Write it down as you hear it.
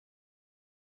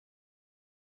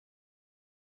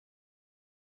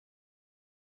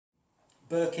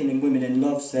Birkin in Women in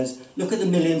Love says, look at the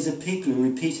millions of people who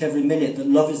repeat every minute that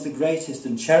love is the greatest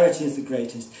and charity is the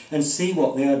greatest, and see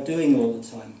what they are doing all the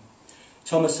time.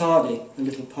 Thomas Hardy, a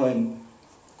little poem,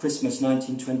 Christmas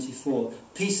 1924,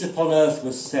 peace upon earth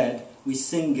was said, we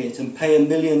sing it and pay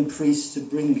 1,000,000 priests to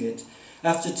bring it.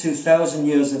 After 2,000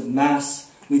 years of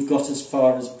mass, we've got as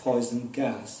far as poison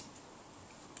gas.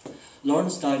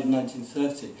 Lawrence died in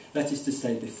 1930, that is to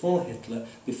say before Hitler,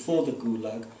 before the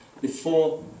Gulag,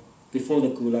 before the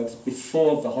Gulags,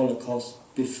 before the Holocaust,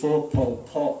 before Pol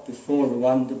Pot, before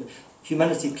Rwanda.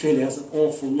 Humanity clearly has an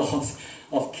awful lot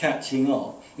of catching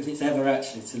up if it's ever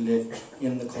actually to live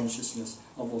in the consciousness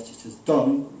of what it has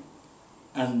done,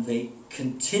 and the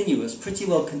continuous, pretty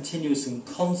well continuous and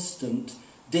constant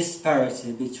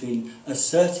disparity between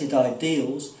asserted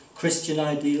ideals, Christian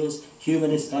ideals,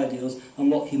 humanist ideals, and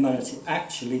what humanity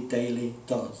actually daily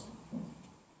does.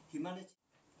 Humanity.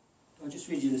 I'll just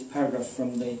read you this paragraph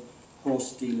from the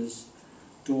horse dealer's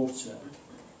daughter.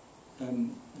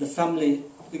 The family,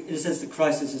 it says the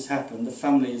crisis has happened, the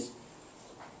family is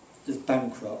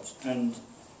bankrupt, and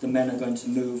the men are going to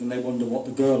move, and they wonder what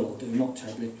the girl will do, not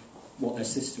terribly what their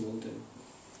sister will do.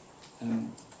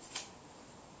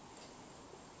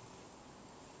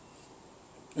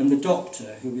 And the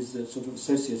doctor, who is the sort of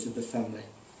associate of the family,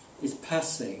 is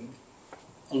passing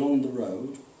along the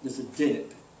road. There's a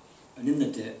dip, and in the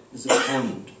dip there's a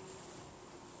pond.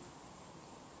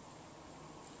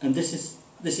 And this is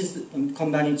I'm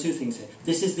combining two things here.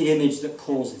 This is the image that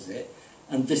causes it,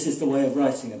 and this is the way of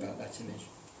writing about that image.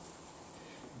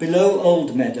 Below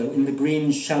Old Meadow, in the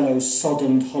green, shallow,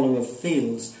 soddened hollow of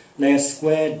fields, lay a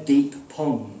square, deep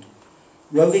pond.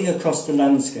 Roving across the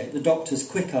landscape, the doctor's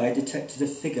quick eye detected a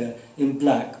figure in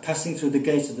black passing through the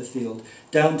gate of the field,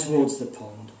 down towards the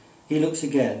pond. He looked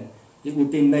again. It would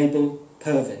be Mabel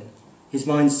Pervin. His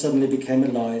mind suddenly became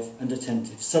alive and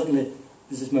attentive. Suddenly,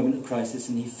 there's this moment of crisis,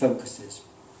 and he focuses.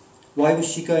 Why was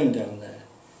she going down there?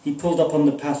 He pulled up on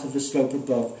the path of the slope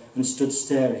above and stood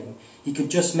staring. He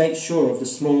could just make sure of the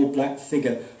small black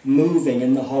figure moving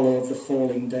in the hollow of the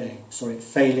failing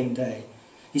day.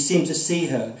 He seemed to see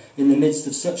her in the midst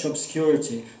of such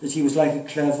obscurity that he was like a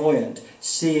clairvoyant,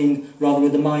 seeing rather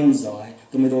with the mind's eye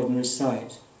than with ordinary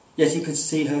sight. Yet he could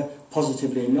see her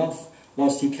positively enough,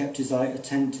 whilst he kept his eye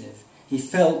attentive. He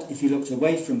felt, if he looked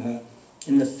away from her,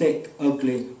 in the thick,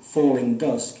 ugly, falling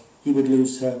dusk, he would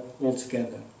lose her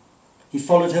altogether. He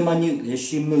followed her minutely as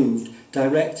she moved,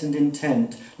 direct and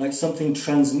intent, like something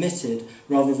transmitted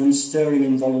rather than stirring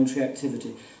involuntary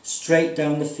activity, straight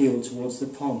down the field towards the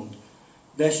pond.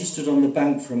 There she stood on the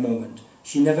bank for a moment.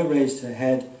 She never raised her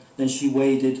head, then she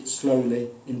waded slowly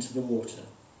into the water.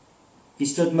 He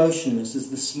stood motionless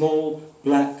as the small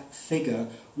black figure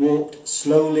walked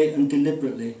slowly and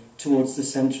deliberately towards the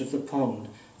centre of the pond,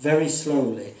 very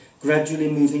slowly, gradually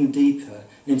moving deeper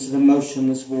into the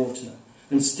motionless water,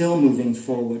 and still moving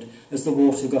forward as the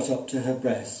water got up to her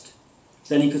breast.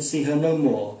 Then he could see her no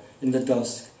more in the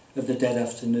dusk of the dead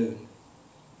afternoon.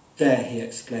 There, he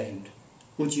exclaimed,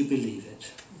 would you believe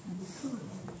it?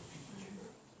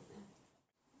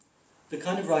 The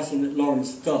kind of writing that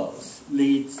Lawrence does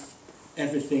leads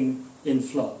everything in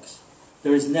flux.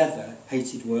 There is never,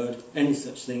 hated word, any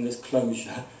such thing as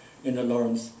closure in a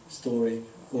Lawrence story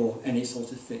or any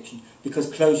sort of fiction, because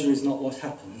closure is not what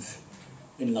happens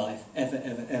in life, ever,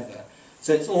 ever, ever.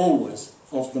 So it's always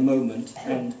of the moment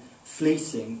and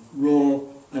fleeting, raw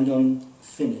and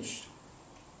unfinished.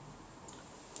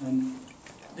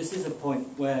 This is a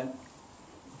point where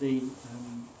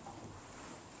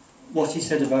what he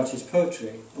said about his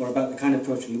poetry, or about the kind of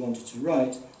poetry he wanted to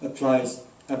write, applies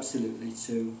absolutely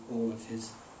to all of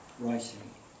his writing.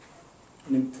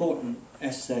 An important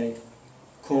essay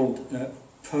called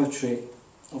Poetry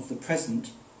of the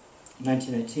Present,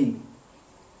 1918.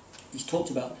 He's talked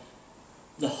about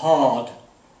the hard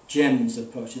gems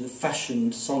of poetry, the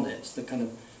fashioned sonnets, the kind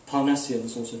of Parnassian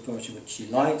sort of poetry which he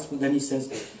likes, but then he says,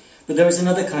 but there is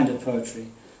another kind of poetry,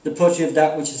 the poetry of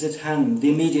that which is at hand,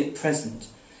 the immediate present.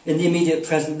 In the immediate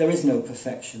present there is no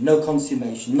perfection, no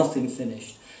consummation, nothing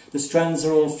finished. The strands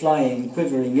are all flying,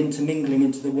 quivering, intermingling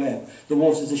into the web. The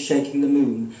waters are shaking the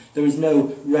moon. There is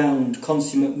no round,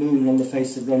 consummate moon on the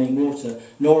face of running water,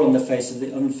 nor on the face of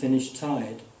the unfinished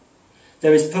tide.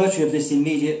 There is poetry of this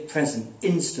immediate present,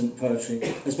 instant poetry,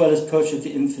 as well as poetry of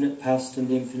the infinite past and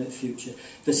the infinite future.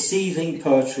 The seething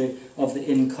poetry of the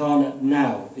incarnate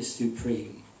now is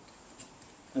supreme.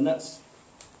 And that's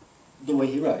the way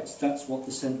he writes. That's what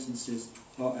the sentences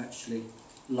are actually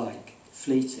like,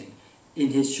 fleeting.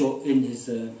 In his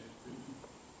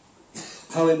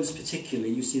poems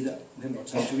particularly, you see that, I haven't got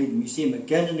time to read them, you see him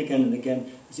again and again and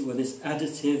again, as it were, this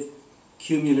additive,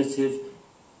 cumulative,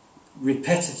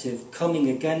 repetitive, coming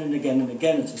again and again and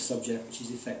again at a subject which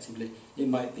is effectively, it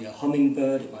might be a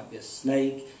hummingbird, it might be a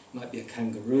snake, it might be a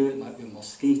kangaroo, it might be a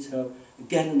mosquito,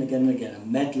 again and again and again, a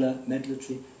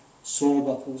medlatory,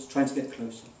 sawbuckles, trying to get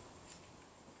closer.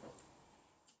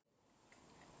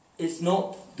 It's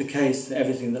not the case that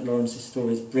everything that Lawrence's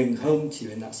stories bring home to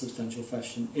you in that substantial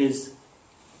fashion is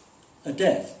a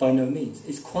death, by no means.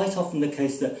 It's quite often the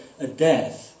case that a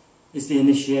death is the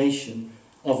initiation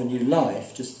of a new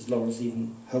life, just as Lawrence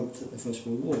even hoped that the First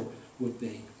World War would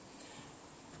be.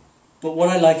 But what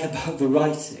I like about the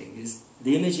writing is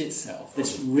the image itself,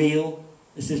 this real,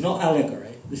 this is not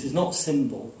allegory, this is not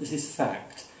symbol, this is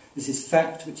fact. This is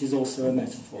fact which is also a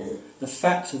metaphor. The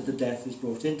fact of the death is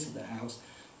brought into the house.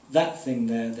 That thing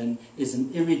there then is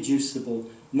an irreducible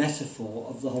metaphor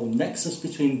of the whole nexus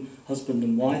between husband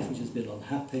and wife, which has been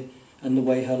unhappy, and the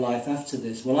way her life after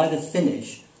this will either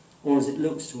finish or, as it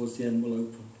looks towards the end, will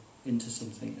open into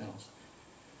something else.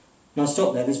 Now I'll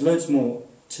stop there, there's loads more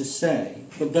to say,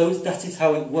 but that is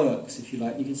how it works, if you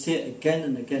like. You can see it again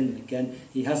and again and again.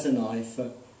 He has an eye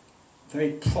for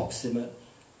very proximate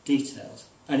details,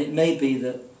 and it may be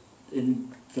that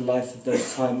in the life of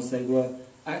those times they were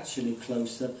actually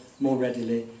closer, more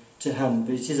readily to hand,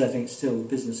 but it is, I think, still the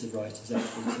business of writers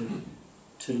actually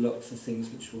to look for things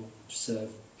which will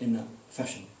serve in that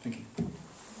fashion. Thank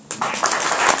you.